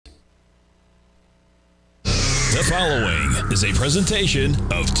The following is a presentation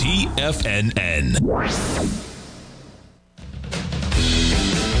of TFNN.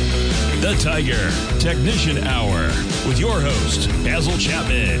 The Tiger Technician Hour with your host, Basil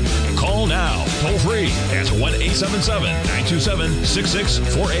Chapman. Call now, toll free at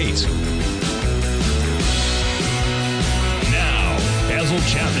 1-877-927-6648. Now, Basil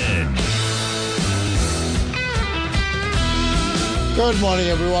Chapman. Good morning,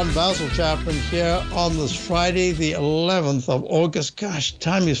 everyone. Basil Chapman here on this Friday, the 11th of August. Gosh,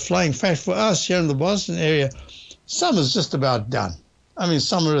 time is flying fast for us here in the Boston area. Summer's just about done. I mean,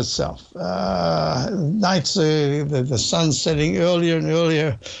 summer itself. Nights, the sun's setting earlier and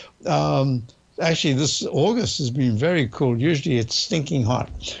earlier. Actually, this August has been very cool. Usually it's stinking hot.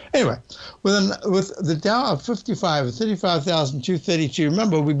 Anyway, with the Dow of 55 at 35,232,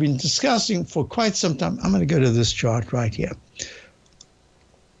 remember, we've been discussing for quite some time. I'm going to go to this chart right here.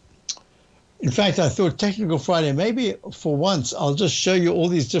 In fact, I thought Technical Friday, maybe for once, I'll just show you all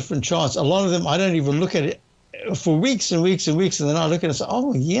these different charts. A lot of them, I don't even look at it for weeks and weeks and weeks, and then I look at it and say,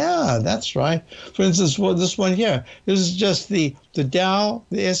 oh, yeah, that's right. For instance, this one here, this is just the Dow,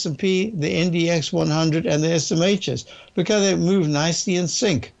 the S&P, the NDX 100, and the SMHs. Look how they move nicely in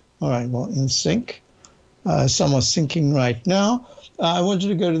sync. All right, well, in sync. Some are syncing right now. I want you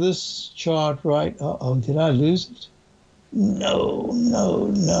to go to this chart right. Uh-oh, did I lose it? No. Oh,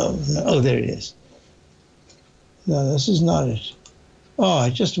 there it is. No, this is not it. Oh, I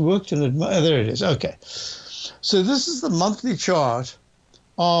just worked on it. Oh, there it is. Okay. So this is the monthly chart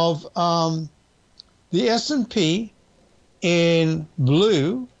of the S&P in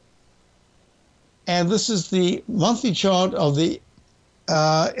blue, and this is the monthly chart of the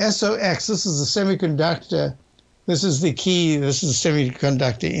SOX. This is the semiconductor. This is the key. This is the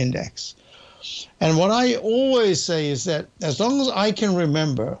semiconductor index. And what I always say is that as long as I can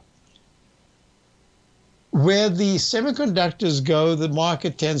remember, where the semiconductors go, the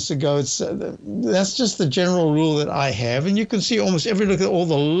market tends to go. That's just the general rule that I have. And you can see almost every look at all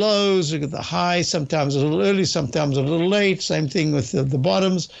the lows, look at the highs, sometimes a little early, sometimes a little late. Same thing with the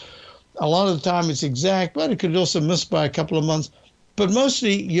bottoms. A lot of the time it's exact, but it could also miss by a couple of months. But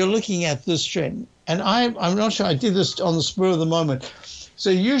mostly you're looking at this trend. And I'm not sure, I did this on the spur of the moment. So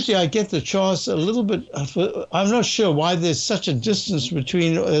usually I get the charts a little bit, I'm not sure why there's such a distance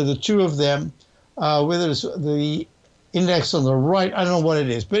between the two of them, whether it's the index on the right, I don't know what it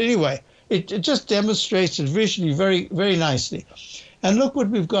is. But anyway, it just demonstrates it visually very, very nicely. And look what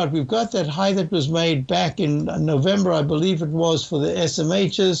we've got. We've got that high that was made back in November, I believe it was, for the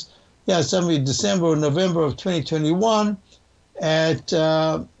SMHs. Yeah, somewhere December or November of 2021.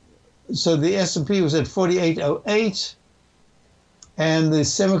 So the S&P was at 4808. And the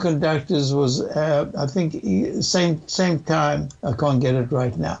semiconductors was, I think, same time. I can't get it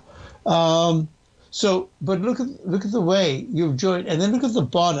right now. But look at the way you've joined, and then look at the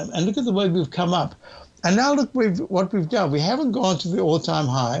bottom, and look at the way we've come up. And now look what we've done. We haven't gone to the all-time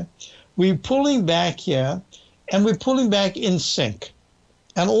high. We're pulling back here, and we're pulling back in sync.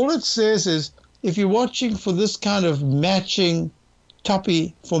 And all it says is, if you're watching for this kind of matching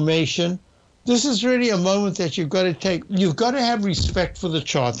toppy formation, this is really a moment that you've got to take. You've got to have respect for the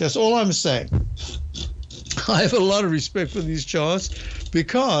chart. That's all I'm saying. I have a lot of respect for these charts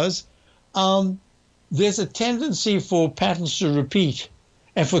because there's a tendency for patterns to repeat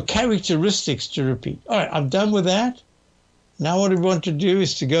and for characteristics to repeat. All right, I'm done with that. Now what I want to do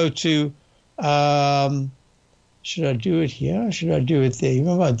is to go to, should I do it here or should I do it there? You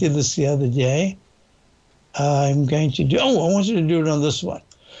remember I did this the other day. I'm going to do, I want you to do it on this one.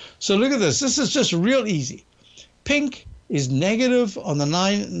 So look at this. This is just real easy. Pink is negative on the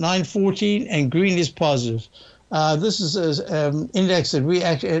 914 and green is positive. This is an index that we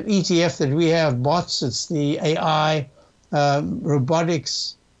actually, an ETF that we have, bots. It's the AI,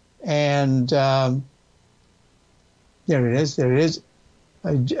 robotics, and there it is.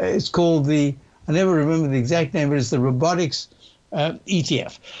 It's called the, I never remember the exact name, but it's the robotics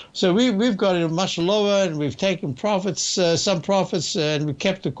ETF. So we've got it much lower, and we've taken profits, some profits, and we've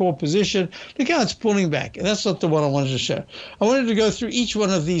kept the core position. Look how it's pulling back. And that's not the one I wanted to show. I wanted to go through each one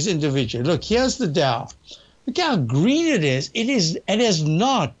of these individually. Look, here's the Dow. Look how green it is. It has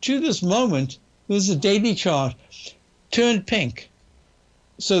not, to this moment, this is a daily chart, turned pink.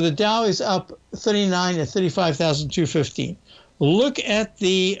 So the Dow is up 39 at 35,215. Look at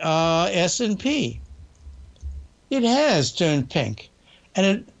the S&P. It has turned pink.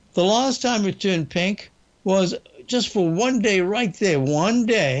 And the last time it turned pink was just for one day right there. One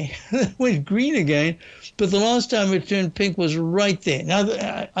day. It went green again. But the last time it turned pink was right there. Now,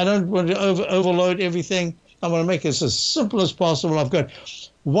 I don't want to overload everything. I want to make this as simple as possible. I've got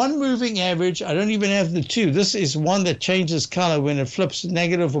one moving average. I don't even have the two. This is one that changes color when it flips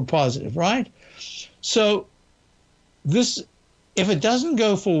negative or positive, right? So this, if it doesn't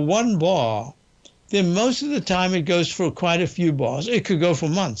go for one bar, then most of the time it goes for quite a few bars. It could go for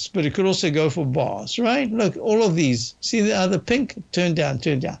months, but it could also go for bars, right? Look, all of these. See the other pink? Turn down,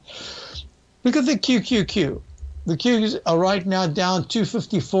 turn down. Look at the QQQ. The Qs are right now down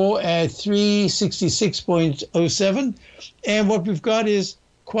 254 at 366.07. And what we've got is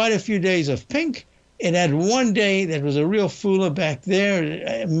quite a few days of pink. It had one day that was a real fooler back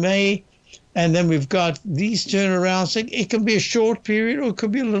there, May. And then we've got these turnarounds. It can be a short period or it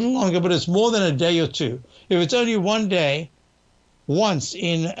could be a little longer, but it's more than a day or two. If it's only one day, once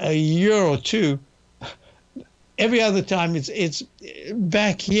in a year or two, every other time it's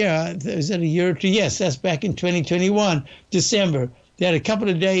back here. Is that a year or two? Yes, that's back in 2021, December. They had a couple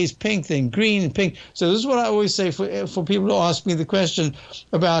of days pink, then green and pink. So this is what I always say for people who ask me the question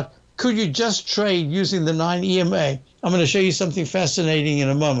about, could you just trade using the 9 EMA? I'm going to show you something fascinating in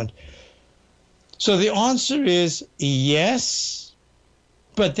a moment. So the answer is yes,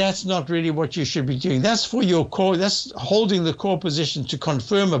 but that's not really what you should be doing. That's for your core. That's holding the core position to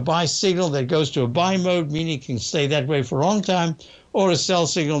confirm a buy signal that goes to a buy mode, meaning it can stay that way for a long time, or a sell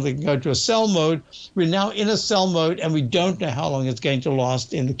signal that can go to a sell mode. We're now in a sell mode, and we don't know how long it's going to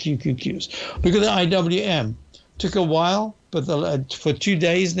last in the QQQs. Look at the IWM. Took a while, but for 2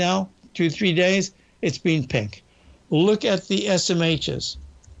 days now, 2-3 days, it's been pink. Look at the SMHs.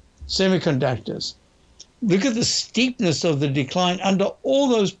 Semiconductors. Look at the steepness of the decline under all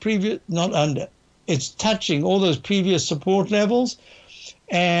those previous, not under, it's touching all those previous support levels,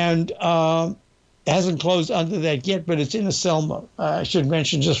 and hasn't closed under that yet, but it's in a sell mode. I should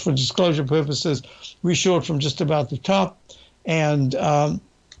mention, just for disclosure purposes, we short from just about the top, and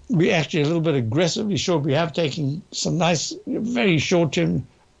we actually a little bit aggressively short. We have taken some nice, very short-term,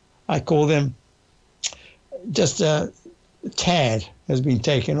 I call them, just a tad has been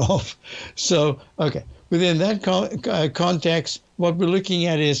taken off. So, okay, within that context, what we're looking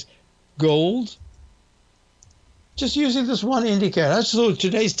at is gold. Just using this one indicator. I just thought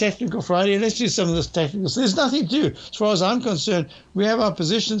today's Technical Friday, let's do some of this technical. So there's nothing to do. As far as I'm concerned, we have our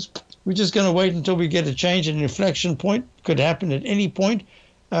positions. We're just going to wait until we get a change, an inflection point. Could happen at any point,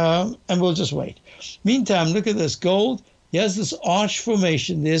 and we'll just wait. Meantime, look at this gold. Here's this arch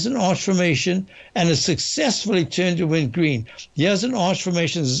formation. There's an arch formation, and it's successfully turned to went green. Here's an arch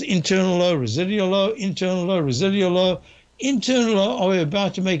formation. This is internal low, residual low, internal low, residual low. Internal low, are we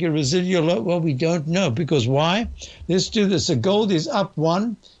about to make a residual low? Well, we don't know. Because why? Let's do this. The gold is up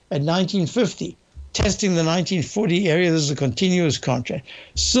 1 at 1950, testing the 1940 area. This is a continuous contract.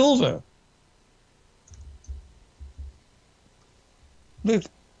 Silver. Look,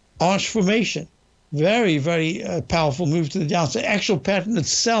 arch formation. Very, very powerful move to the downside. Actual pattern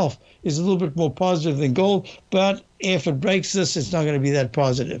itself is a little bit more positive than gold, but if it breaks this, it's not going to be that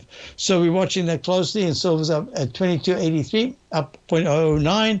positive. So we're watching that closely, and silver's up at 22.83, up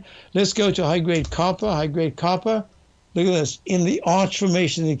 0.009. Let's go to high-grade copper. High-grade copper, look at this. In the arch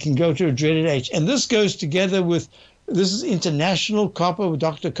formation, it can go to a dreaded H. And this goes together with, this is international copper,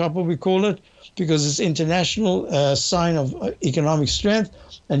 Dr. Copper we call it, because it's international sign of economic strength.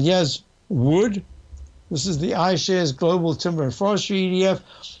 And here's wood. This is the iShares Global Timber and Forestry ETF.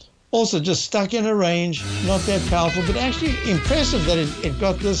 Also just stuck in a range, not that powerful, but actually impressive that it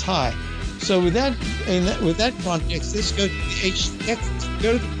got this high. So with that context, let's go to the HTX.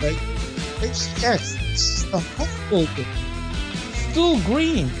 Go to the break. HTX, the whole still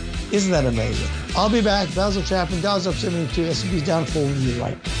green. Isn't that amazing? I'll be back. Basil Chapman, Dow's up 72, S&P's down 4. We'll be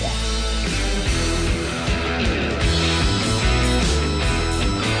right back.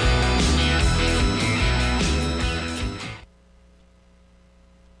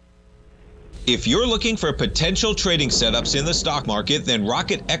 If you're looking for potential trading setups in the stock market, then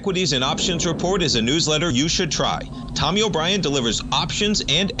Rocket Equities and Options Report is a newsletter you should try. Tommy O'Brien delivers options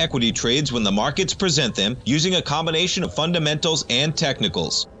and equity trades when the markets present them, using a combination of fundamentals and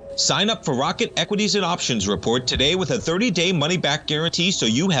technicals. Sign up for Rocket Equities and Options Report today with a 30-day money-back guarantee, so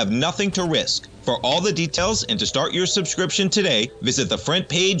you have nothing to risk. For all the details and to start your subscription today, visit the front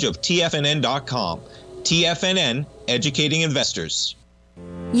page of TFNN.com. TFNN, educating investors.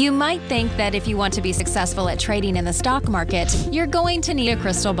 You might think that if you want to be successful at trading in the stock market, you're going to need a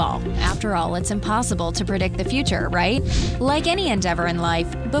crystal ball. After all, it's impossible to predict the future, right? Like any endeavor in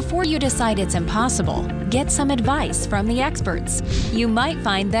life, before you decide it's impossible, get some advice from the experts. You might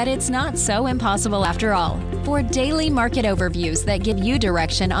find that it's not so impossible after all. For daily market overviews that give you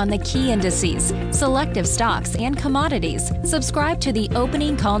direction on the key indices, selective stocks, and commodities, subscribe to the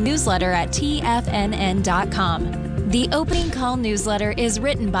Opening Call newsletter at TFNN.com. The Opening Call newsletter is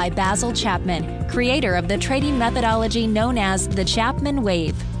written by Basil Chapman, creator of the trading methodology known as the Chapman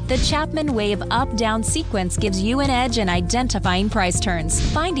Wave. The Chapman Wave up-down sequence gives you an edge in identifying price turns,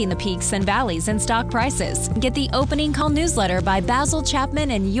 finding the peaks and valleys in stock prices. Get the Opening Call newsletter by Basil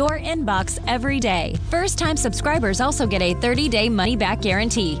Chapman in your inbox every day. First-time subscribers also get a 30-day money-back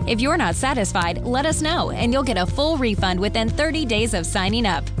guarantee. If you're not satisfied, let us know, and you'll get a full refund within 30 days of signing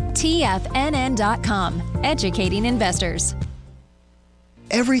up. TFNN.com, educating investors.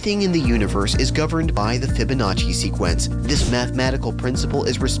 Everything in the universe is governed by the Fibonacci sequence. This mathematical principle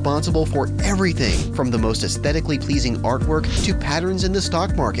is responsible for everything from the most aesthetically pleasing artwork to patterns in the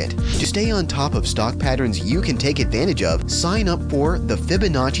stock market. To stay on top of stock patterns you can take advantage of, sign up for the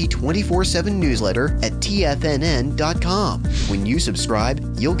Fibonacci 24/7 newsletter at TFNN.com. When you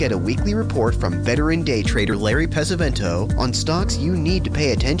subscribe, you'll get a weekly report from veteran day trader Larry Pesavento on stocks you need to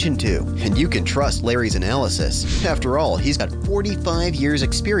pay attention to. And you can trust Larry's analysis. After all, he's got 45 years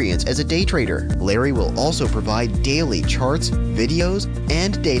experience as a day trader. Larry will also provide daily charts, videos,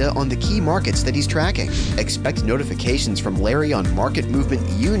 and data on the key markets that he's tracking. Expect notifications from Larry on market movement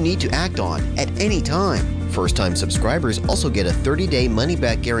you need to act on at any time. First-time subscribers also get a 30-day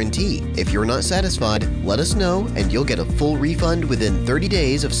money-back guarantee. If you're not satisfied, let us know and you'll get a full refund within 30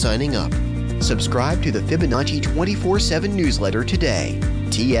 days of signing up. Subscribe to the Fibonacci 24/7 newsletter today.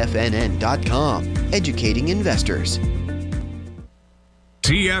 TFNN.com, educating investors.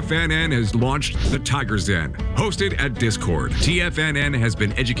 TFNN has launched the Tiger's Den, hosted at Discord. TFNN has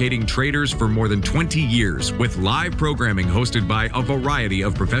been educating traders for more than 20 years, with live programming hosted by a variety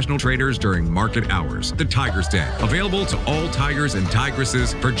of professional traders during market hours. The Tiger's Den, available to all tigers and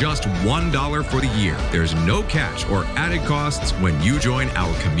tigresses for just $1 for the year. There's no catch or added costs when you join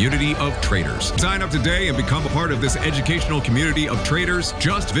our community of traders. Sign up today and become a part of this educational community of traders.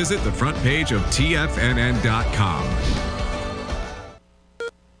 Just visit the front page of TFNN.com.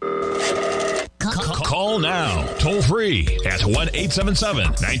 Call now, toll free at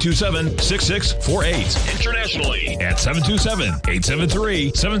 1-877-927-6648. Internationally at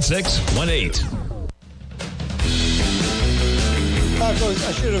 727-873-7618. Folks,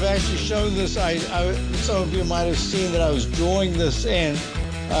 I should have actually shown this. Some of you might have seen that I was drawing this in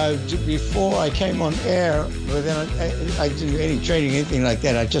before I came on air, but then I didn't do any trading, anything like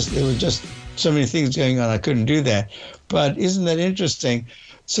that. There were just so many things going on, I couldn't do that. But isn't that interesting?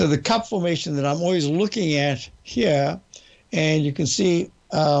 So the cup formation that I'm always looking at here, and you can see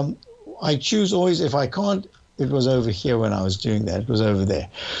I choose always, if I can't, it was over here when I was doing that, it was over there.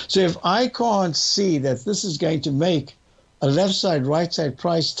 So if I can't see that this is going to make a left side, right side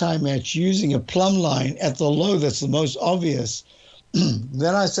price time match using a plumb line at the low that's the most obvious,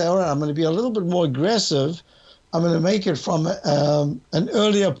 then I say, all right, I'm going to be a little bit more aggressive. I'm going to make it from an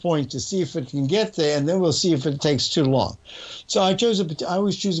earlier point to see if it can get there, and then we'll see if it takes too long. So I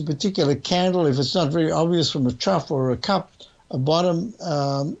always choose a particular candle. If it's not very obvious from a trough or a cup, a bottom,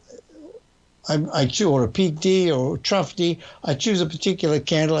 I choose, or a peak D or a trough D, I choose a particular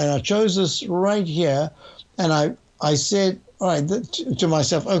candle, and I chose this right here, and I said, all right, to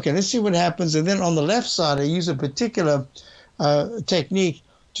myself, okay, let's see what happens. And then on the left side, I use a particular technique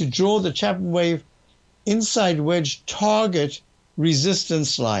to draw the Chapman wave inside wedge target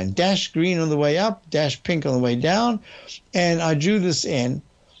resistance line, dash green on the way up, dash pink on the way down, and I drew this in,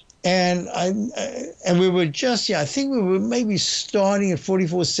 and we were just, I think we were maybe starting at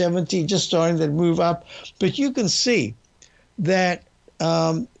 44.70, just starting that move up, but you can see that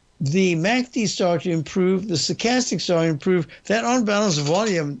the MACD started to improve, the stochastic started to improve, that on-balance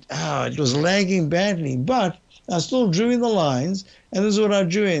volume, it was lagging badly, but I still drew in the lines, and this is what I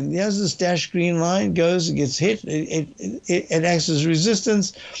drew in. There's this dash green line, goes, it gets hit, it acts as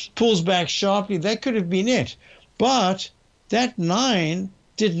resistance, pulls back sharply. That could have been it. But that 9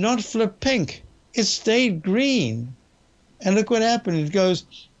 did not flip pink. It stayed green. And look what happened. It goes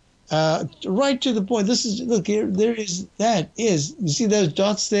right to the point. This is, look, here, you see those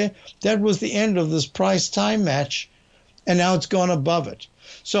dots there? That was the end of this price time match, and now it's gone above it.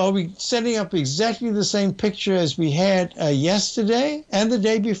 So are we setting up exactly the same picture as we had yesterday and the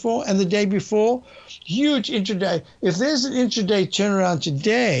day before and the day before? Huge intraday. If there's an intraday turnaround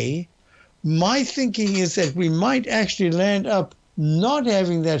today, my thinking is that we might actually land up not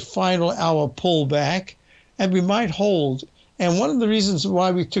having that final hour pullback, and we might hold. And one of the reasons why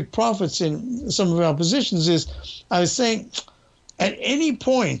we took profits in some of our positions is, I was saying, at any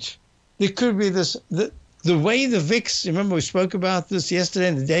point, there could be this, the way the VIX, remember we spoke about this yesterday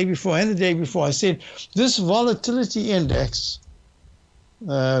and the day before, I said this volatility index,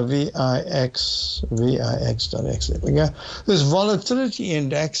 VIX.X, there we go. This volatility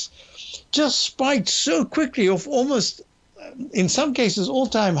index just spiked so quickly off almost, in some cases,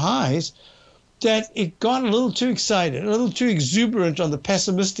 all-time highs, that it got a little too excited, a little too exuberant on the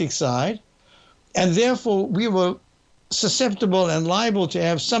pessimistic side, and therefore we were susceptible and liable to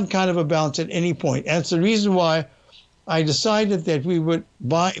have some kind of a bounce at any point. And it's the reason why I decided that we would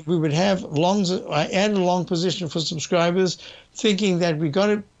have longs. I added a long position for subscribers, thinking that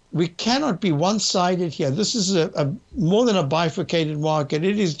we cannot be one-sided here. This is a more than a bifurcated market.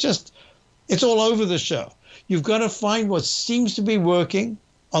 It is just, it's all over the show. You've got to find what seems to be working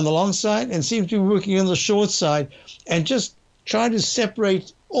on the long side and seems to be working on the short side, and just try to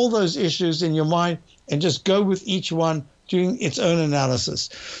separate all those issues in your mind and just go with each one doing its own analysis.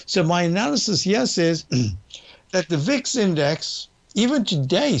 So my analysis here says that the VIX index, even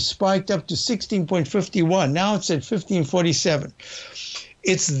today, spiked up to 16.51. Now it's at 1547.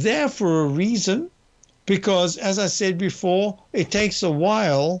 It's there for a reason, because, as I said before, it takes a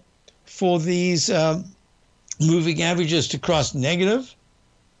while for these moving averages to cross negative.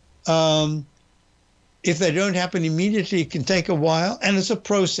 If they don't happen immediately, it can take a while, and it's a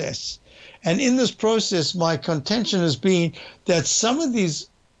process. And in this process, my contention has been that some of these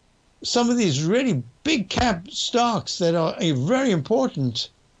really big cap stocks that are very important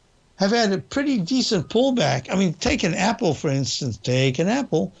have had a pretty decent pullback. I mean, take an Apple, for instance. Take an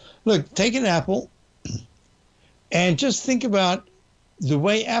Apple. Look, take an Apple and just think about the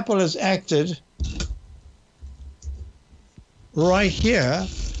way Apple has acted right here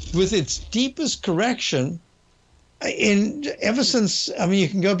with its deepest correction ever since, I mean, you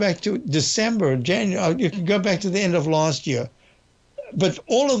can go back to December, January, you can go back to the end of last year. But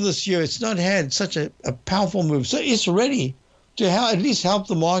all of this year, it's not had such a powerful move. So it's ready to at least help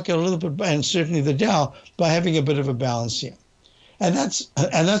the market a little bit, and certainly the Dow, by having a bit of a balance here. And that's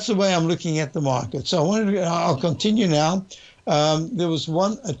the way I'm looking at the market. So I'll continue now. There was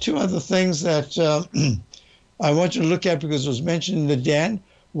two other things that I want you to look at because it was mentioned in the Dan.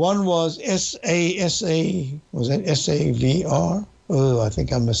 One was SAVR? Oh, I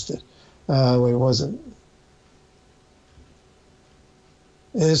think I missed it. Where was it?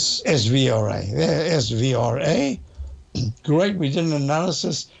 SVRA. SVRA. Great. We did an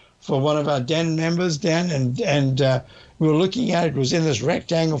analysis for one of our Dan members, Dan, and we were looking at it. It was in this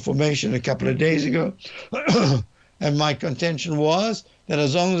rectangle formation a couple of days ago. And my contention was that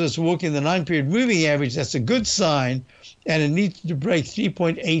as long as it's walking the 9-period moving average, that's a good sign, and it needs to break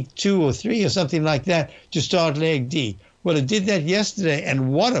 3.82 or 3 or something like that to start leg D. Well, it did that yesterday,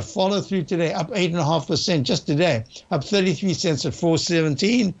 and what a follow-through today, up 8.5% just today, up 33 cents at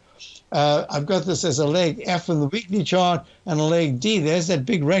 417. I've got this as a leg F in the weekly chart and a leg D. There's that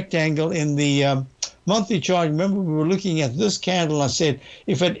big rectangle in the monthly chart. Remember, we were looking at this candle. I said,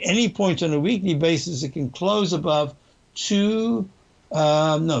 if at any point on a weekly basis it can close above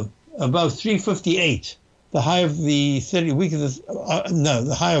above 358, the high of the 30 week of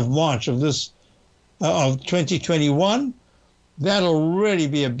the high of March of this of 2021, that'll really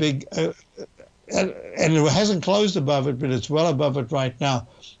be a big, and it hasn't closed above it, but it's well above it right now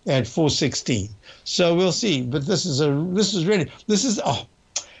at 416. So we'll see. But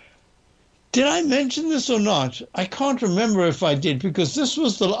did I mention this or not? I can't remember if I did, because this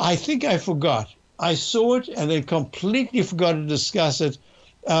was I think I forgot. I saw it and then completely forgot to discuss it.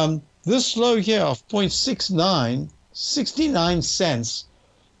 This low here of 0.69, 69 cents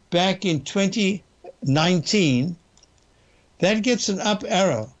back in 2019, that gets an up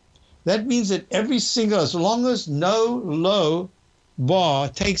arrow. That means that every single, as long as no low bar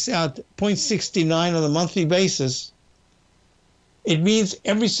takes out 0.69 on a monthly basis, it means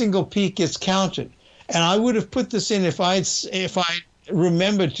every single peak gets counted. And I would have put this in if I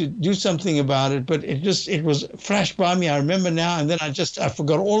remembered to do something about it, but it was flashed by me. I remember now, and then I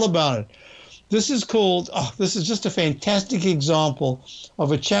forgot all about it. This is just a fantastic example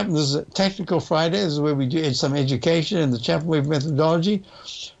of a Chapman. This is a Technical Friday. This is where we do some education in the Chapman Wave methodology.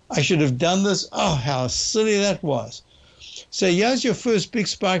 I should have done this. Oh, how silly that was. So here's your first big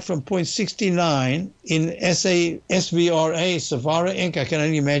spike from 0.69 in SVRA, Savara Inc. I can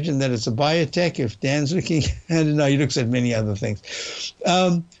only imagine that it's a biotech if Dan's looking at it. No, he looks at many other things.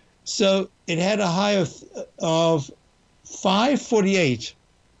 So it had a high of 548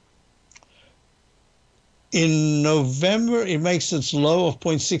 In November, it makes its low of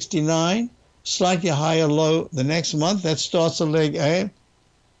 0.69, slightly higher low the next month. That starts a leg A,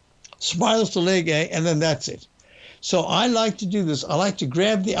 spirals to leg A, and then that's it. So I like to do this. I like to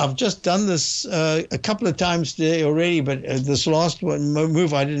grab I've just done this a couple of times today already, but this last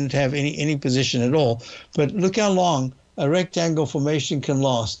move I didn't have any position at all. But look how long a rectangle formation can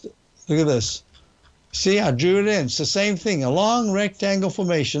last. Look at this. See, I drew it in. It's the same thing, a long rectangle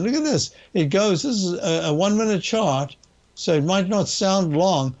formation. Look at this. It goes, this is a 1 minute chart, so it might not sound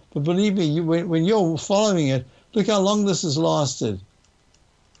long, but believe me, when you're following it, look how long this has lasted.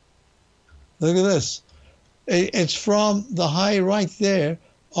 Look at this. It's from the high right there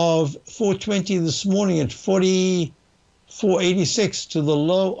of 420 this morning at 44.86 to the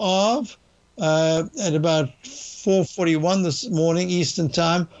low of at about 4:41 this morning Eastern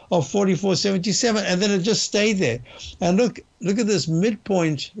time of 44.77, and then it just stayed there. And look at this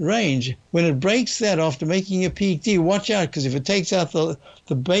midpoint range. When it breaks that after making a peak D, watch out, because if it takes out the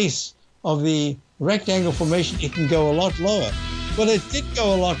base of the rectangle formation, it can go a lot lower. Well, it did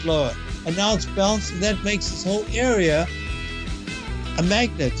go a lot lower, and now it's bounced, and that makes this whole area a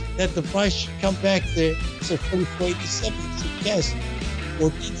magnet that the price should come back there. So 44.87 should guess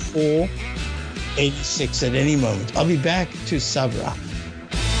 44.86 at any moment. I'll be back to Sabra.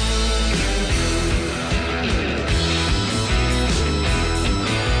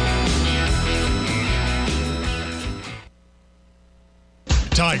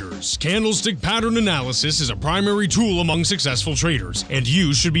 Tigers, candlestick pattern analysis is a primary tool among successful traders, and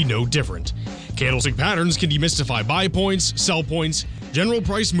you should be no different. Candlestick patterns can demystify buy points, sell points, general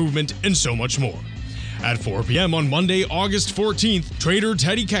price movement, and so much more. At 4 p.m. on Monday, August 14th, trader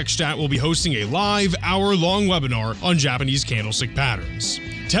Teddy Keckstadt will be hosting a live hour-long webinar on Japanese candlestick patterns.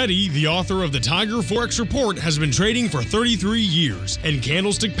 Teddy, the author of the Tiger Forex Report, has been trading for 33 years, and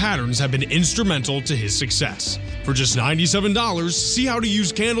candlestick patterns have been instrumental to his success. For just $97, see how to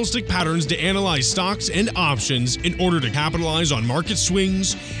use candlestick patterns to analyze stocks and options in order to capitalize on market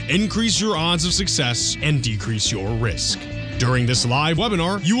swings, increase your odds of success, and decrease your risk. During this live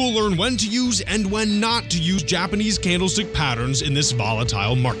webinar, you will learn when to use and when not to use Japanese candlestick patterns in this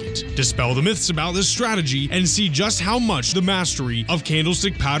volatile market, dispel the myths about this strategy, and see just how much the mastery of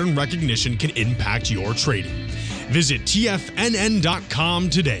candlestick pattern recognition can impact your trading. Visit TFNN.com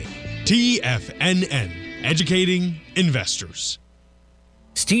today. TFNN, educating investors.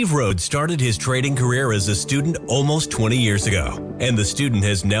 Steve Rhodes started his trading career as a student almost 20 years ago, and the student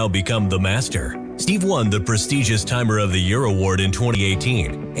has now become the master. Steve won the prestigious Timer of the Year award in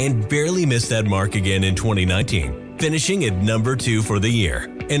 2018 and barely missed that mark again in 2019, finishing at number 2 for the year.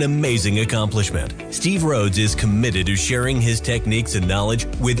 An amazing accomplishment. Steve Rhodes is committed to sharing his techniques and knowledge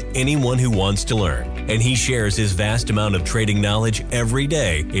with anyone who wants to learn, and he shares his vast amount of trading knowledge every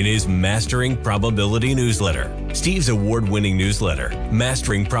day in his Mastering Probability newsletter. Steve's award-winning newsletter,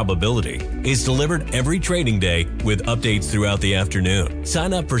 Mastering Probability, is delivered every trading day with updates throughout the afternoon.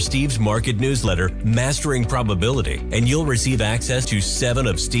 Sign up for Steve's market newsletter, Mastering Probability, and you'll receive access to 7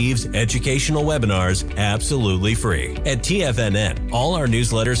 of Steve's educational webinars absolutely free. At TFNN, all our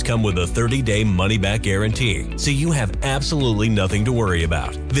newsletters come with a 30-day money-back guarantee, so you have absolutely nothing to worry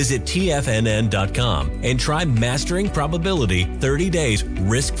about. Visit TFNN.com and try Mastering Probability 30 days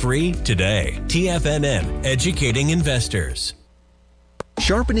risk-free today. TFNN, educating investors.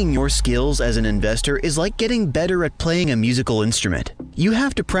 Sharpening your skills as an investor is like getting better at playing a musical instrument. You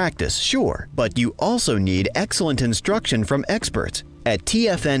have to practice, sure, but you also need excellent instruction from experts. At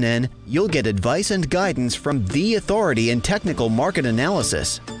TFNN, you'll get advice and guidance from the authority in technical market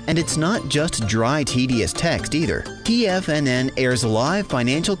analysis. And it's not just dry, tedious text either. TFNN airs live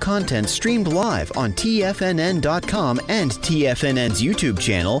financial content streamed live on TFNN.com and TFNN's YouTube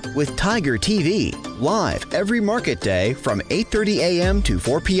channel with Tiger TV, live every market day from 8:30 a.m. to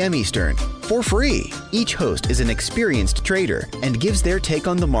 4 p.m. Eastern, for free. Each host is an experienced trader and gives their take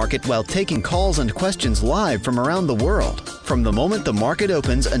on the market while taking calls and questions live from around the world. From the moment the market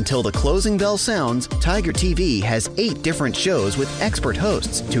opens until the closing bell sounds, Tiger TV has 8 different shows with expert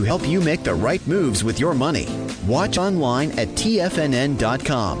hosts to help you make the right moves with your money. Watch online at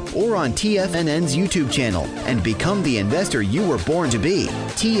TFNN.com or on TFNN's YouTube channel and become the investor you were born to be.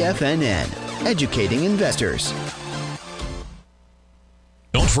 TFNN, educating investors.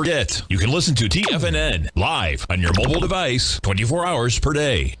 Don't forget, you can listen to TFNN live on your mobile device 24 hours per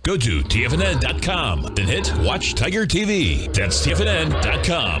day. Go to TFNN.com, then hit Watch Tiger TV. That's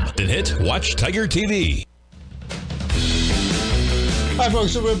TFNN.com, then hit Watch Tiger TV. Hi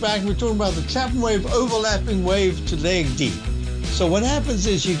folks, so we're back. We're talking about the Chapman wave, overlapping wave to leg D. So what happens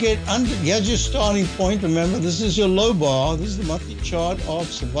is you get under, here's your starting point. Remember, this is your low bar. This is the monthly chart of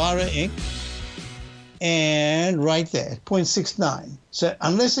Savara Inc. and right there, 0.69. So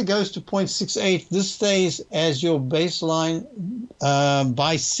unless it goes to 0.68, this stays as your baseline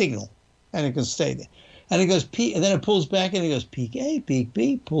buy signal, and it can stay there. And it goes peak, and then it pulls back, and it goes peak A, peak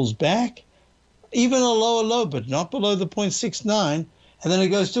B, pulls back, even a lower low, but not below the 0.69. And then it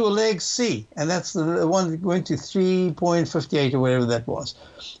goes to a leg C, and that's the one that went to 3.58 or whatever that was.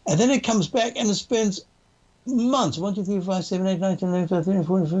 And then it comes back, and it spends months, 1, 2, 3, 5, 7, 8, 9, 10, 11, 12, 13,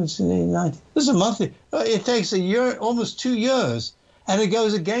 14, 15, 16, 18, 19. This is a monthly. It takes a year, almost 2 years, and it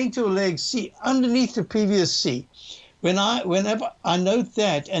goes again to a leg C underneath the previous C. Whenever I note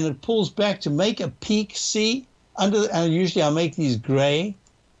that, and it pulls back to make a peak C, and usually I make these gray,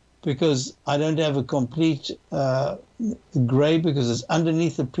 because I don't have a complete gray because it's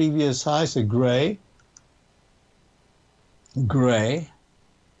underneath the previous high. So gray, gray,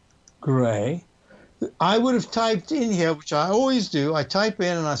 gray. I would have typed in here, which I always do. I type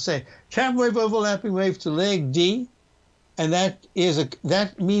in and I say Chapman wave, overlapping wave to leg D, and that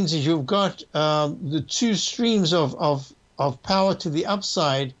means that you've got the two streams of power to the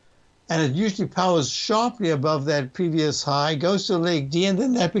upside. And it usually powers sharply above that previous high, goes to leg D, and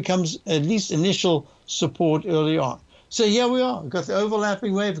then that becomes at least initial support early on. So here we are. We've got the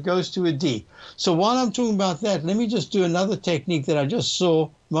overlapping wave, it goes to a D. So while I'm talking about that, let me just do another technique that I just saw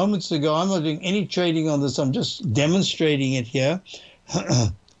moments ago. I'm not doing any trading on this. I'm just demonstrating it here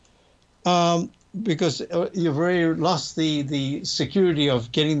because you've already lost the security of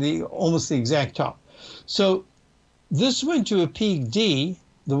getting almost the exact top. So this went to a peak D,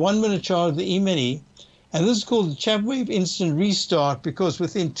 the 1 minute chart of the E-mini, and this is called the Chapman wave instant restart because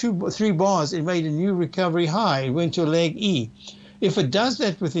within 3 bars it made a new recovery high. It went to a leg E. If it does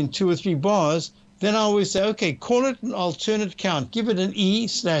that within 2 or 3 bars, then I always say, okay, call it an alternate count. Give it an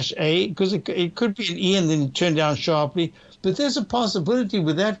E/A because it could be an E and then turn down sharply. But there's a possibility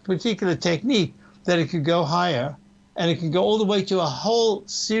with that particular technique that it could go higher, and it can go all the way to a whole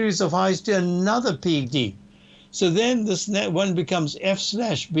series of highs to another peak D. So then this one becomes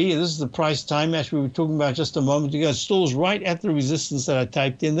F/B. This is the price time match we were talking about just a moment ago. It stalls right at the resistance that I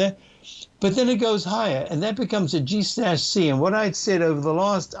typed in there. But then it goes higher, and that becomes a G/C. And what I'd said over the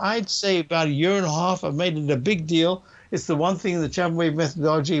last, I'd say about a year and a half, I've made it a big deal. It's the one thing in the Chapman wave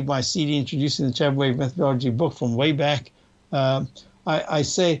methodology, my CD introducing the Chapman wave methodology book from way back. I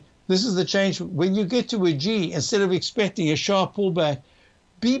say this is the change. When you get to a G, instead of expecting a sharp pullback,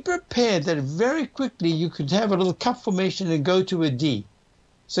 be prepared that very quickly you could have a little cup formation and go to a D.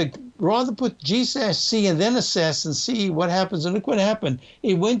 So rather put G/C and then assess and see what happens. And look what happened.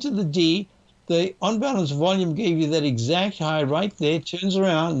 It went to the D. The on-balance volume gave you that exact high right there. Turns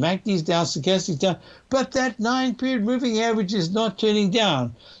around. MACD's down. Stochastic's down. But that 9-period moving average is not turning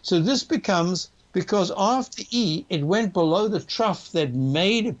down. So this becomes, because after E, it went below the trough that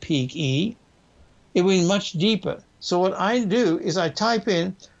made a peak E. It went much deeper. So what I do is I type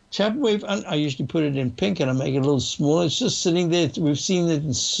in Chapman wave, I usually put it in pink and I make it a little smaller. It's just sitting there. We've seen it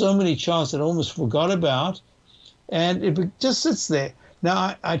in so many charts that I almost forgot about. And it just sits there.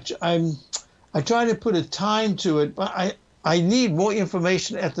 Now, I try to put a time to it, but I need more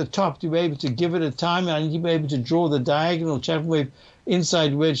information at the top to be able to give it a time. And I need to be able to draw the diagonal Chapman wave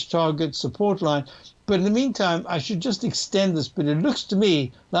inside wedge target support line. But in the meantime, I should just extend this. But it looks to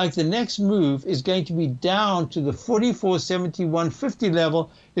me like the next move is going to be down to the 44.7150 level,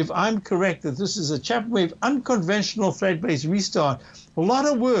 if I'm correct that this is a Chapman wave unconventional flat-based restart. A lot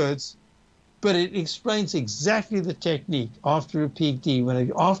of words, but it explains exactly the technique after a peak D.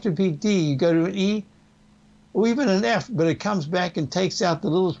 After peak D, you go to an E or even an F, but it comes back and takes out the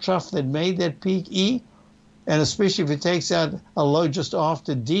little trough that made that peak E. And especially if it takes out a low just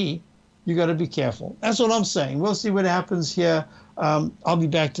after D, you got to be careful. That's what I'm saying. We'll see what happens here. I'll be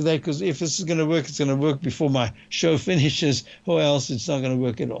back to that because if this is going to work, it's going to work before my show finishes, or else it's not going to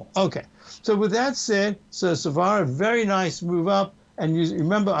work at all. Okay. So with that said, so Savara, very nice move up. And you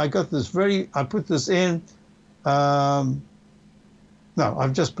remember, I put this in. No,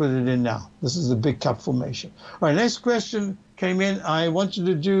 I've just put it in now. This is a big cup formation. All right, next question came in. I want you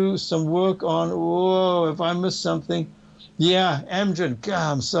to do some work on, if I missed something. Yeah, Amgen.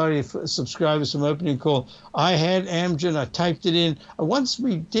 God, I'm sorry for subscribers from opening call. I had Amgen. I typed it in. Once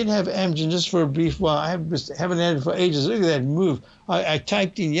we did have Amgen just for a brief while. I haven't had it for ages. Look at that move. I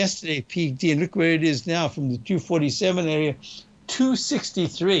typed in yesterday peak D, and look where it is now from the 247 area,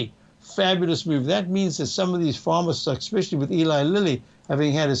 263. Fabulous move. That means that some of these pharma stocks, especially with Eli Lilly,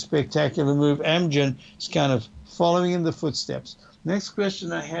 having had a spectacular move, Amgen is kind of following in the footsteps. Next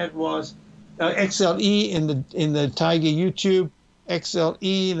question I had was, XLE in the Tiger YouTube,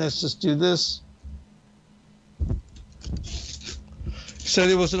 XLE, let's just do this. So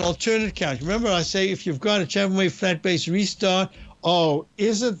there was an alternate count. Remember I say if you've got a Chapman wave flat base restart, oh,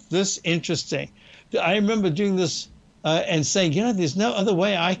 isn't this interesting? I remember doing this and saying, there's no other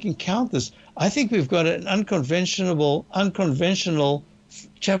way I can count this. I think we've got an unconventional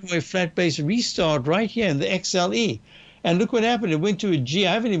Chapman wave flat base restart right here in the XLE. And look what happened. It went to a G.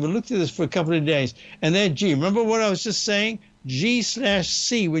 I haven't even looked at this for a couple of days. And that G, remember what I was just saying?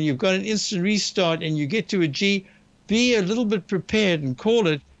 G/C, when you've got an instant restart and you get to a G, be a little bit prepared and call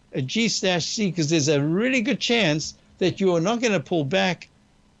it a G/C, because there's a really good chance that you are not going to pull back,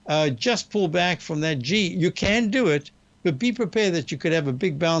 just pull back from that G. You can do it, but be prepared that you could have a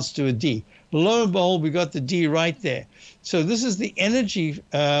big bounce to a D. Lo and behold, we got the D right there. So this is the energy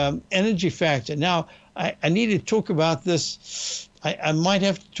factor. Now, I need to talk about this. I might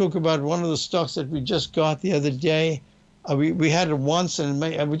have to talk about one of the stocks that we just got the other day. We had it once, and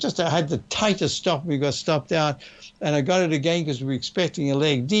we just had the tightest stop. We got stopped out, and I got it again because we were expecting a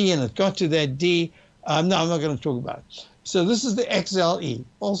leg D, and it got to that D. No, I'm not going to talk about it. So this is the XLE,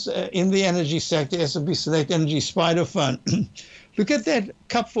 also in the energy sector, S&P Select Energy Spider Fund. Look at that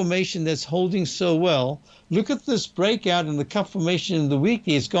cup formation that's holding so well. Look at this breakout in the cup formation in the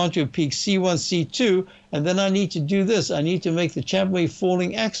weekly. It's gone to a peak C1, C2, and then I need to do this. I need to make the Chapman wave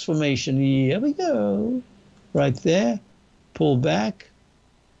falling X formation. Here we go. Right there. Pull back.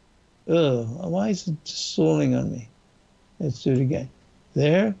 Oh, why is it stalling on me? Let's do it again.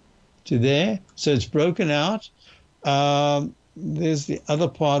 There to there. So it's broken out. There's the other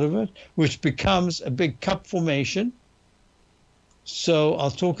part of it, which becomes a big cup formation. So I'll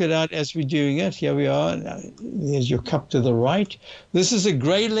talk it out as we're doing it. Here we are. Now, there's your cup to the right. This is a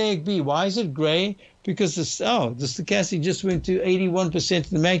gray leg B. Why is it gray? Because the stochastic just went to 81% of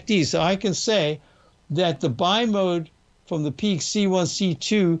the MACD. So I can say that the buy mode from the peak C1,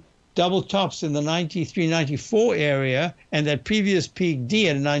 C2 double tops in the 93, 94 area, and that previous peak D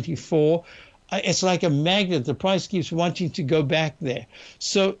at 94, it's like a magnet. The price keeps wanting to go back there.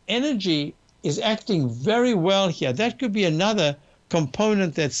 So energy is acting very well here. That could be another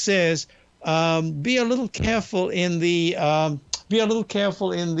component that says be a little careful in the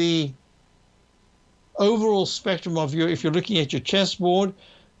overall spectrum of if you're looking at your chessboard,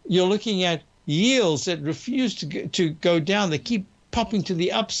 you're looking at yields that refuse to go down. They keep popping to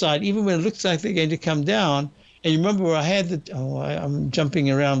the upside even when it looks like they're going to come down. And you remember where I had I'm jumping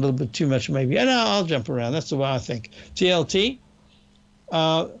around a little bit too much maybe. And I'll jump around. That's the way I think. TLT,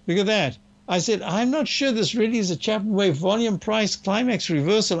 look at that. I said, I'm not sure this really is a Chapman wave volume price climax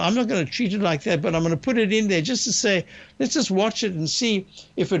reversal. I'm not going to treat it like that, but I'm going to put it in there just to say, let's just watch it and see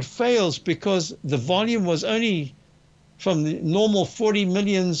if it fails, because the volume was only from the normal 40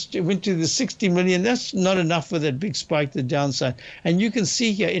 millions, it went to the 60 million. That's not enough for that big spike to the downside. And you can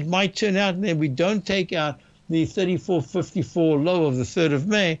see here, it might turn out, and then we don't take out the 34.54 low of the 3rd of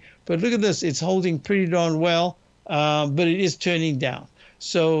May. But look at this. It's holding pretty darn well, but it is turning down.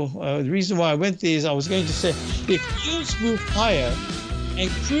 So the reason why I went there is I was going to say, if yields move higher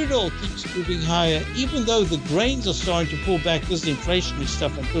and crude oil keeps moving higher, even though the grains are starting to pull back, this inflationary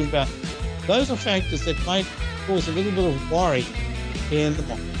stuff I'm talking about, those are factors that might cause a little bit of worry in the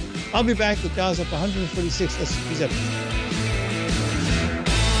market. I'll be back with Dow's up 146, S&P's up.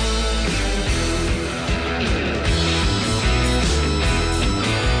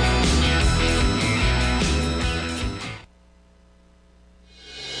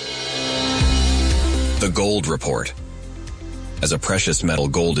 The Gold Report. As a precious metal,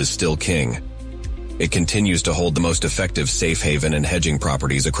 gold is still king. It continues to hold the most effective safe haven and hedging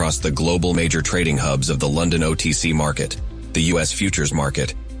properties across the global major trading hubs of the London OTC market, the U.S. futures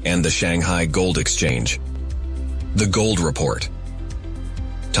market, and the Shanghai Gold Exchange. The Gold Report.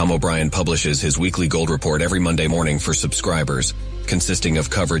 Tom O'Brien publishes his weekly gold report every Monday morning for subscribers, consisting of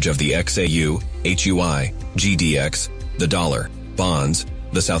coverage of the XAU, HUI, GDX, the dollar, bonds,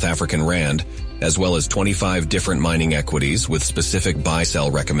 the South African rand, as well as 25 different mining equities with specific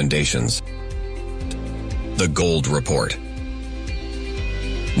buy-sell recommendations. The Gold Report.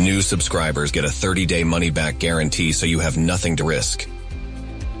 New subscribers get a 30-day money-back guarantee, so you have nothing to risk.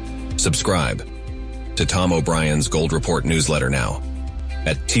 Subscribe to Tom O'Brien's Gold Report newsletter now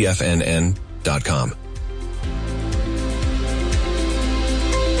at TFNN.com.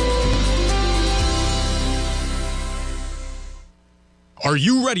 Are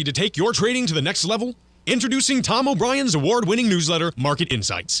you ready to take your trading to the next level? Introducing Tom O'Brien's award-winning newsletter, Market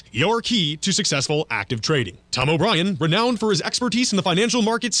Insights, your key to successful active trading. Tom O'Brien, renowned for his expertise in the financial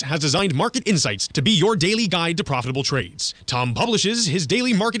markets, has designed Market Insights to be your daily guide to profitable trades. Tom publishes his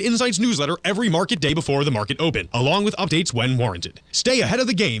daily Market Insights newsletter every market day before the market open, along with updates when warranted. Stay ahead of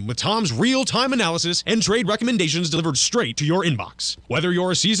the game with Tom's real-time analysis and trade recommendations delivered straight to your inbox. Whether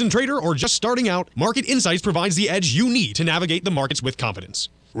you're a seasoned trader or just starting out, Market Insights provides the edge you need to navigate the markets with confidence.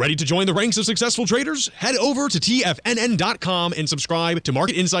 Ready to join the ranks of successful traders? Head over to TFNN.com and subscribe to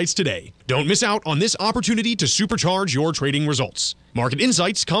Market Insights today. Don't miss out on this opportunity to supercharge your trading results. Market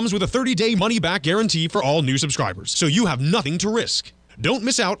Insights comes with a 30-day money-back guarantee for all new subscribers, so you have nothing to risk. Don't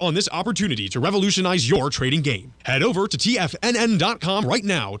miss out on this opportunity to revolutionize your trading game. Head over to TFNN.com right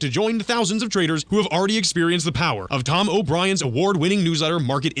now to join the thousands of traders who have already experienced the power of Tom O'Brien's award-winning newsletter,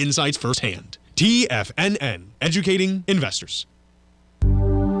 Market Insights, firsthand. TFNN, educating investors.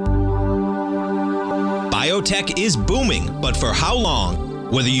 Biotech is booming, but for how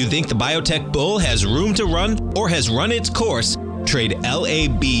long? Whether you think the biotech bull has room to run or has run its course, trade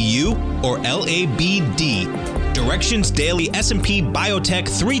LABU or LABD. Direction's daily S&P Biotech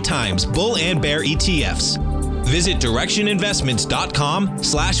 3 times bull and bear ETFs. Visit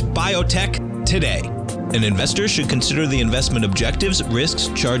directioninvestments.com/biotech today. An investor should consider the investment objectives, risks,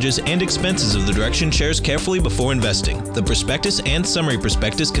 charges, and expenses of the Direction shares carefully before investing. The prospectus and summary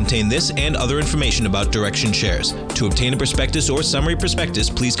prospectus contain this and other information about Direction shares. To obtain a prospectus or summary prospectus,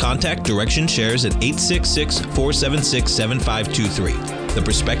 please contact Direction shares at 866-476-7523. The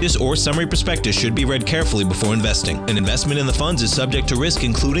prospectus or summary prospectus should be read carefully before investing. An investment in the funds is subject to risk,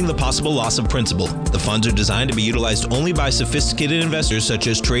 including the possible loss of principal. The funds are designed to be utilized only by sophisticated investors such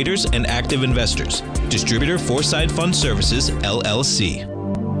as traders and active investors. Distributor Foreside Fund Services, LLC.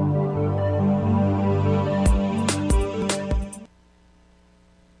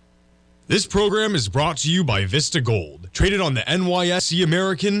 This program is brought to you by Vista Gold, traded on the NYSE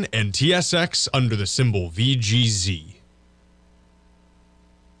American and TSX under the symbol VGZ.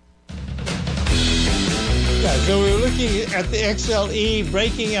 Yeah, so we were looking at the XLE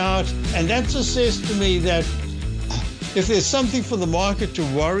breaking out, and that just says to me that if there's something for the market to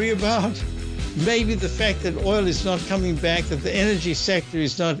worry about, maybe the fact that oil is not coming back, that the energy sector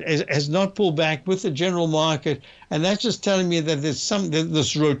has not pulled back with the general market, and that's just telling me that there's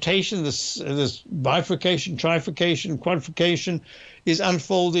this rotation, this bifurcation, trifurcation, quadrification is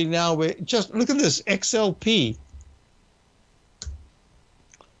unfolding now. Where just look at this XLP.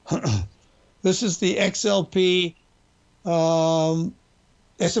 This is the XLP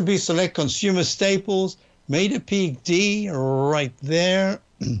S&P Select Consumer Staples, made a peak D right there.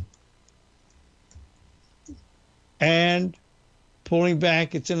 And pulling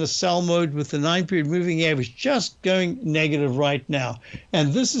back, it's in a sell mode with the 9-period moving average just going negative right now.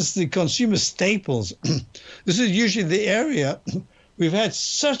 And this is the consumer staples. This is usually the area. We've had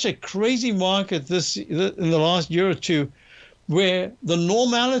such a crazy market in the last year or two where the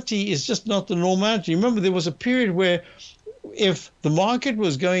normality is just not the normality. Remember, there was a period where if the market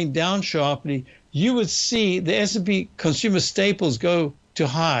was going down sharply, you would see the S&P consumer staples go to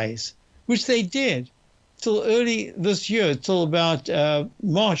highs, which they did till early this year, till about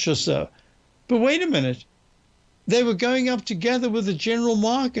March or so. But wait a minute, they were going up together with the general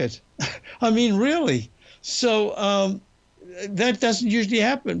market. I mean, really. So that doesn't usually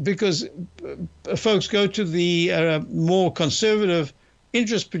happen because folks go to the more conservative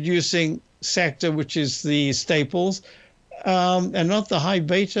interest-producing sector, which is the staples, and not the high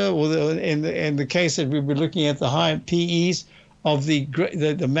beta, or in the case that we've been looking at the high PEs of the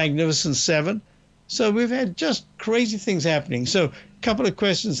Magnificent Seven. So we've had just crazy things happening. So a couple of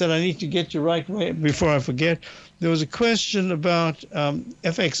questions that I need to get to right away before I forget. There was a question about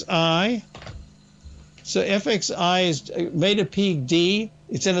FXI. So FXI has made a peak D.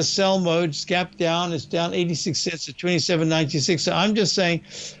 It's in a sell mode. It's gapped down. It's down 86 cents to 27.96. So I'm just saying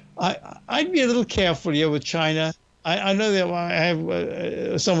I'd be a little careful here with China. I know that I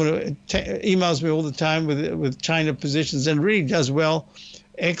have someone who emails me all the time with China positions and really does well.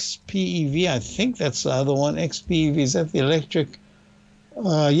 XPEV, I think that's the other one. XPEV, is that the electric?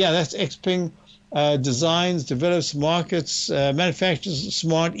 Yeah, that's XPeng. Designs, develops markets, manufactures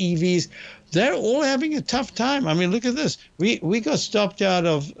smart EVs. They're all having a tough time. I mean, look at this. We got stopped out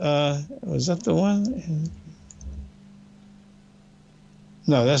of, was that the one?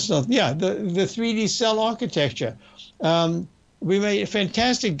 No, that's not. Yeah, the 3D cell architecture. We made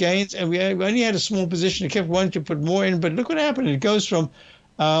fantastic gains, and we only had a small position. We kept wanting to put more in, but look what happened. It goes from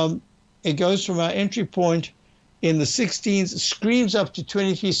our entry point in the 16s, screams up to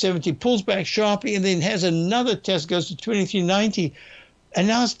 2370, pulls back sharply, and then has another test, goes to 2390, and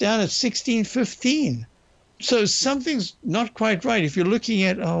now it's down at 1615. So something's not quite right. If you're looking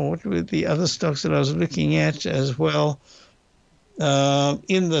at, what were the other stocks that I was looking at as well?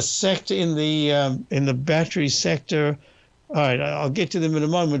 In the sector, in the battery sector. All right, I'll get to them in a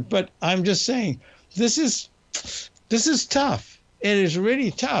moment. But I'm just saying, this is tough. It is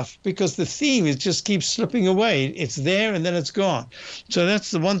really tough because the theme just keeps slipping away. It's there and then it's gone. So that's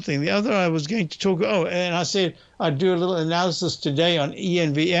the one thing. The other I was going to talk. And I said I'd do a little analysis today on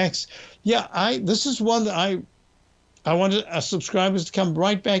ENVX. Yeah, this is one that I wanted our subscribers to come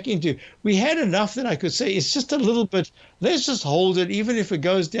right back into. We had enough that I could say it's just a little bit. Let's just hold it, even if it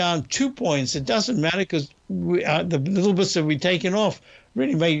goes down 2 points. It doesn't matter because the little bits that we've taken off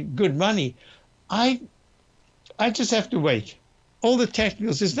really made good money. I just have to wait. All the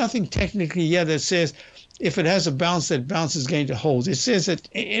technicals, there's nothing technically here that says if it has a bounce, that bounce is going to hold. It says that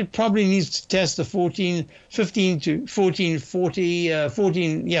it probably needs to test the 15 to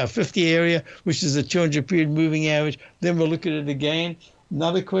 1440, 50 area, which is the 200 period moving average. Then we'll look at it again.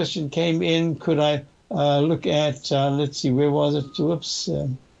 Another question came in. Could I look at, let's see, where was it? Whoops.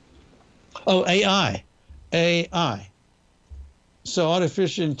 AI. So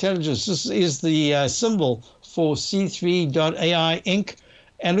artificial intelligence, this is the symbol for C3.ai Inc.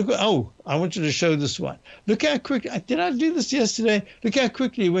 And look, I want you to show this one. Look how quick, did I do this yesterday? Look how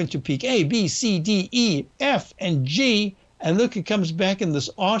quickly it went to peak A, B, C, D, E, F, and G. And look, it comes back in this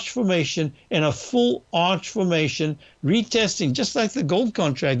arch formation, in a full arch formation, retesting, just like the gold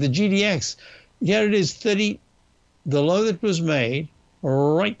contract, the GDX. Here it is, 30, the low that was made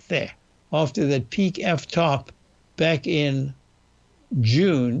right there after that peak F top back in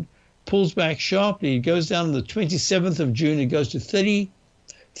June, pulls back sharply. It goes down on the 27th of June. It goes to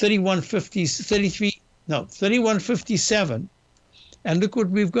 3157. And look what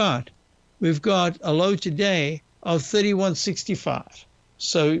we've got. We've got a low today of 3165.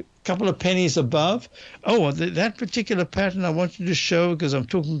 So a couple of pennies above. That particular pattern I wanted to show, because I'm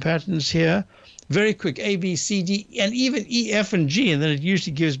talking patterns here. Very quick, A, B, C, D, and even E, F, and G. And then it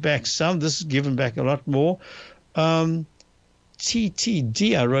usually gives back some. This is given back a lot more.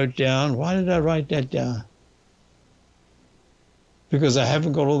 TTD I wrote down. Why did I write that down? Because I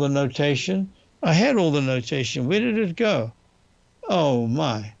haven't got all the notation. I had all the notation. Where did it go? Oh,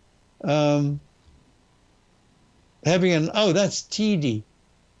 my. That's TD.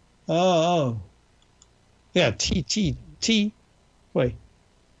 Yeah, TTT. Wait.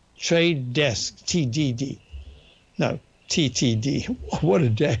 Trade Desk, TDD. No, TTD. What a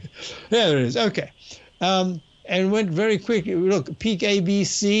day. There it is. Okay. And went very quickly. Look, peak A, B,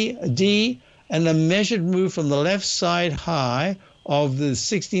 C, D, and a measured move from the left side high of the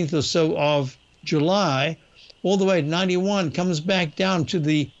 16th or so of July, all the way to 91, comes back down to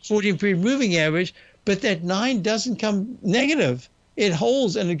the 14-period moving average, but that 9 doesn't come negative. It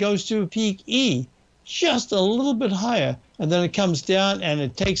holds and it goes to a peak E, just a little bit higher, and then it comes down and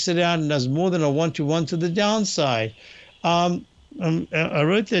it takes it out and does more than a 1-to-1 to the downside. I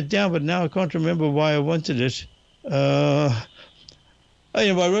wrote that down, but now I can't remember why I wanted it. I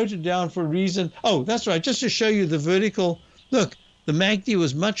wrote it down for a reason. Oh, that's right. Just to show you the vertical. Look, the MACD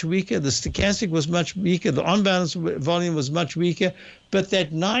was much weaker. The stochastic was much weaker. The on-balance volume was much weaker. But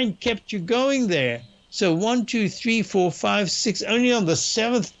that 9 kept you going there. So 1, 2, 3, 4, 5, 6. Only on the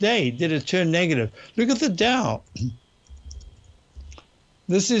 7th day did it turn negative. Look at the Dow.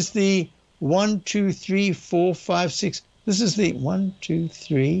 This is the 1, 2, 3, 4, 5, 6. This is the 1, 2,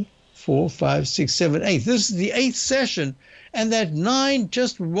 3, 4, 5, 6, 7, 8. This is the 8th session, and that 9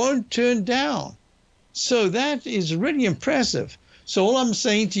 just won't turn down. So that is really impressive. So all I'm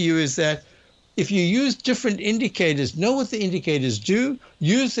saying to you is that if you use different indicators, know what the indicators do,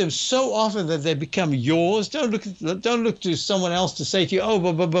 use them so often that they become yours. Don't look to someone else to say to you,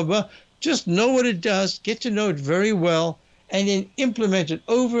 blah, blah, blah, blah. Just know what it does, get to know it very well, and then implement it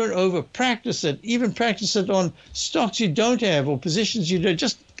over and over, practice it, even practice it on stocks you don't have or positions you don't,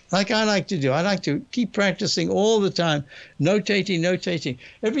 just like I like to do. I like to keep practicing all the time, notating.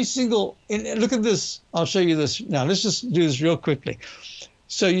 Every single, look at this. I'll show you this. Now, let's just do this real quickly.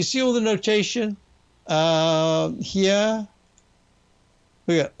 So you see all the notation here.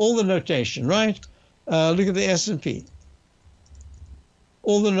 We got all the notation, right? Look at the S&P.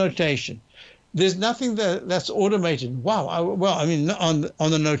 All the notation. There's nothing that's automated. Wow. On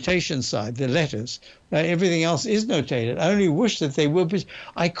the notation side, the letters, everything else is notated. I only wish that they were, but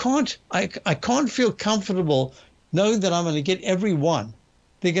I can't feel comfortable knowing that I'm going to get every one.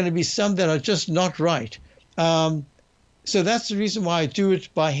 There are going to be some that are just not right. So that's the reason why I do it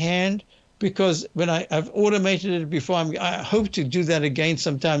by hand. because when I've automated it before, I hope to do that again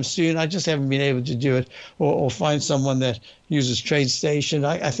sometime soon. I just haven't been able to do it or find someone that uses TradeStation.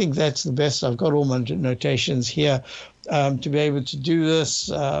 I think that's the best. I've got all my notations here to be able to do this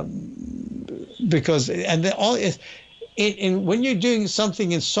because when you're doing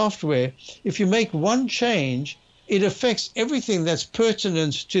something in software, if you make one change, it affects everything that's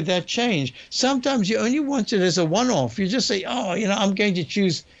pertinent to that change. Sometimes you only want it as a one-off. You just say, oh, I'm going to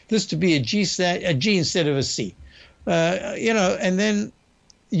choose this to be a G instead of a C. And then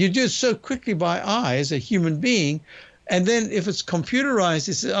you do it so quickly by eye as a human being. And then if it's computerized,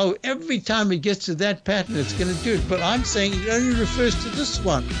 it says, oh, every time it gets to that pattern, it's going to do it. But I'm saying it only refers to this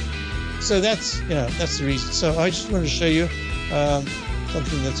one. So that's the reason. So I just want to show you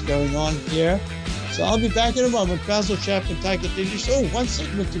something that's going on here. So I'll be back in a moment. Basil, Chapman, Tiger Digital. Oh, one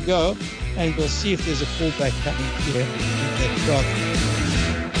segment to go, and we'll see if there's a pullback coming here.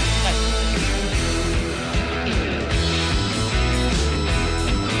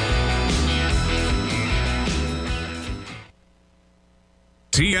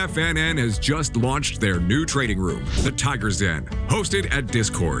 TFNN has just launched their new trading room, the Tiger's Den. Hosted at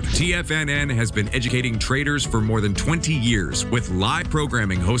Discord, TFNN has been educating traders for more than 20 years with live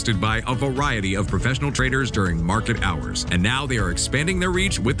programming hosted by a variety of professional traders during market hours. And now they are expanding their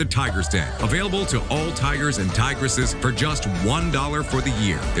reach with the Tiger's Den, available to all tigers and tigresses for just $1 for the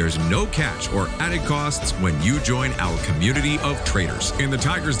year. There's no catch or added costs when you join our community of traders. In the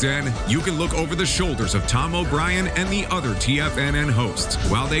Tiger's Den, you can look over the shoulders of Tom O'Brien and the other TFNN hosts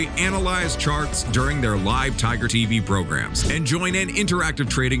while they analyze charts during their live Tiger TV programs, and join an interactive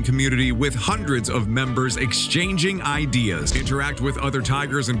trading community with hundreds of members exchanging ideas. Interact with other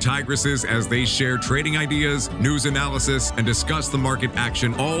tigers and tigresses as they share trading ideas, news analysis, and discuss the market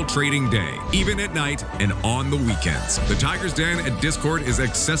action all trading day, even at night and on the weekends. The Tiger's Den at Discord is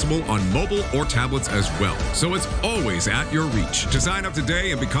accessible on mobile or tablets as well, so it's always at your reach. To sign up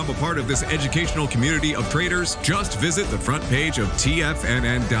today and become a part of this educational community of traders, just visit the front page of TFNN.com.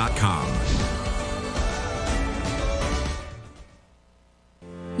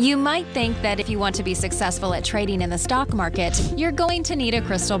 You might think that if you want to be successful at trading in the stock market, you're going to need a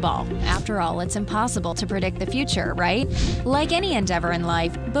crystal ball. After all, it's impossible to predict the future, right? Like any endeavor in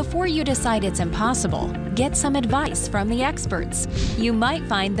life, before you decide it's impossible, get some advice from the experts. You might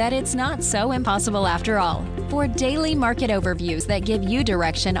find that it's not so impossible after all. For daily market overviews that give you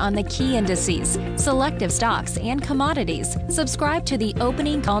direction on the key indices, selective stocks, and commodities, subscribe to the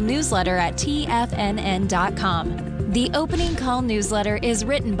Opening Call newsletter at TFNN.com. The Opening Call newsletter is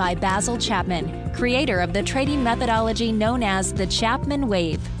written by Basil Chapman, creator of the trading methodology known as the Chapman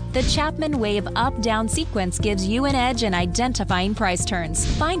Wave. The Chapman Wave up-down sequence gives you an edge in identifying price turns,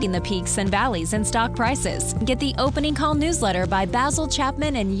 finding the peaks and valleys in stock prices. Get the Opening Call newsletter by Basil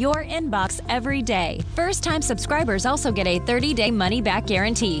Chapman in your inbox every day. First-time subscribers also get a 30-day money-back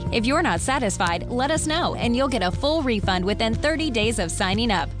guarantee. If you're not satisfied, let us know, and you'll get a full refund within 30 days of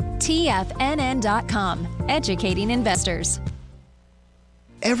signing up. TFNN.com, educating investors.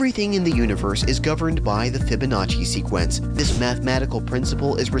 Everything in the universe is governed by the Fibonacci sequence. This mathematical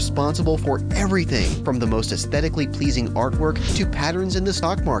principle is responsible for everything from the most aesthetically pleasing artwork to patterns in the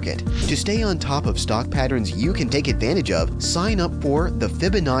stock market. To stay on top of stock patterns you can take advantage of, sign up for the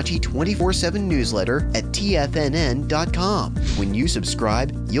Fibonacci 24/7 newsletter at TFNN.com. When you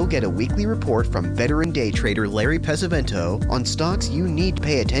subscribe, you'll get a weekly report from veteran day trader Larry Pesavento on stocks you need to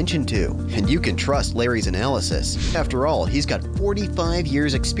pay attention to. And you can trust Larry's analysis. After all, he's got 45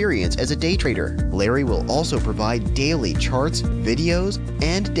 years experience as a day trader. Larry will also provide daily charts, videos,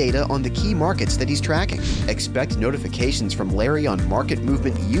 and data on the key markets that he's tracking. Expect notifications from Larry on market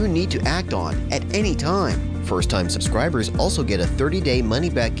movement you need to act on at any time. First-time subscribers also get a 30-day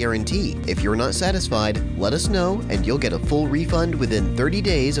money-back guarantee. If you're not satisfied, let us know and you'll get a full refund within 30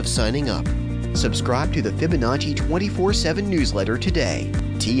 days of signing up. Subscribe to the Fibonacci 24/7 newsletter today.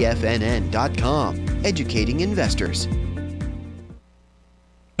 TFNN.com, educating investors.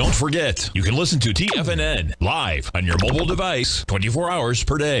 Don't forget, you can listen to TFNN live on your mobile device 24 hours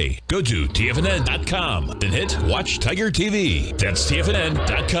per day. Go to TFNN.com, then hit Watch Tiger TV. That's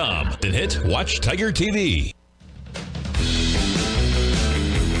TFNN.com, then hit Watch Tiger TV.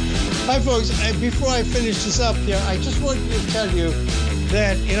 Hi, folks. Before I finish this up here, I just wanted to tell you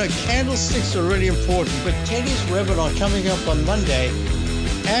that, candlesticks are really important, but Teddy's webinar coming up on Monday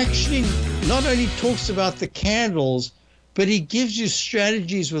actually not only talks about the candles, but he gives you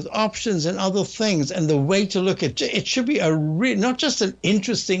strategies with options and other things and the way to look at it. It should be not just an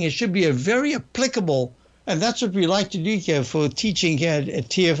interesting, it should be a very applicable And that's what we like to do here for teaching here at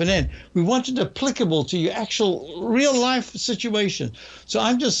TFNN. We want it applicable to your actual real life situation. So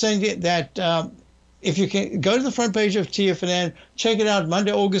I'm just saying that if you can go to the front page of TFNN, check it out,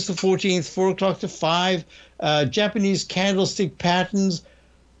 Monday, August the 14th, 4 o'clock to 5, Japanese candlestick patterns,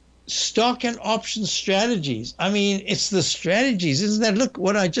 stock and option strategies. I mean, it's the strategies, isn't that? Look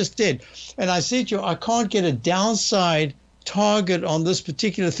what I just did. And I said to you, I can't get a downside target on this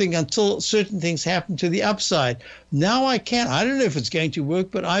particular thing until certain things happen to the upside. Now I can. I don't know if it's going to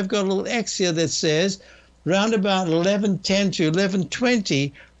work, but I've got a little X here that says round about 11:10 to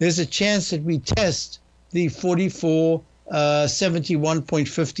 11:20, there's a chance that we test the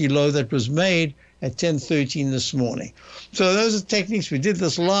 44.71.50 low that was made at 10:13 this morning. So those are techniques. We did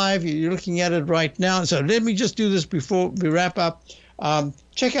this live. You're looking at it right now. So let me just do this before we wrap up.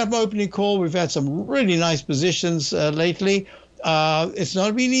 Check out my opening call. We've had some really nice positions lately. It's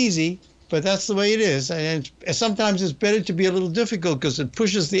not been easy, but that's the way it is. And sometimes it's better to be a little difficult because it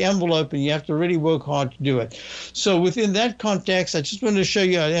pushes the envelope and you have to really work hard to do it. So within that context, I just wanted to show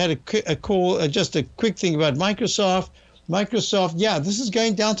you, I had a call, just a quick thing about Microsoft. Yeah, this is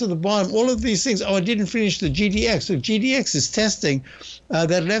going down to the bottom. All of these things. Oh, I didn't finish the GDX. So GDX is testing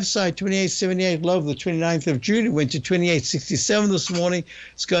that left side 28.78 low of the 29th of June. It went to 28.67 this morning.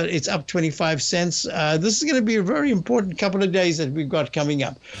 It's up 25 cents. This is going to be a very important couple of days that we've got coming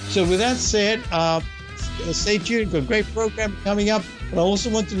up. So with that said, stay tuned. We've got a great program coming up. But I also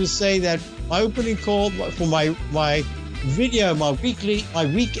wanted to say that my opening call for my video, my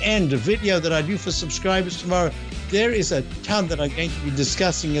weekend video that I do for subscribers tomorrow, there is a ton that I'm going to be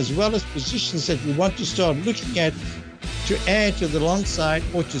discussing, as well as positions that we want to start looking at to add to the long side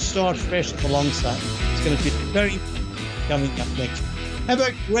or to start fresh on the long side. It's going to be very coming up next. Have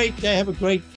a great day. Have a great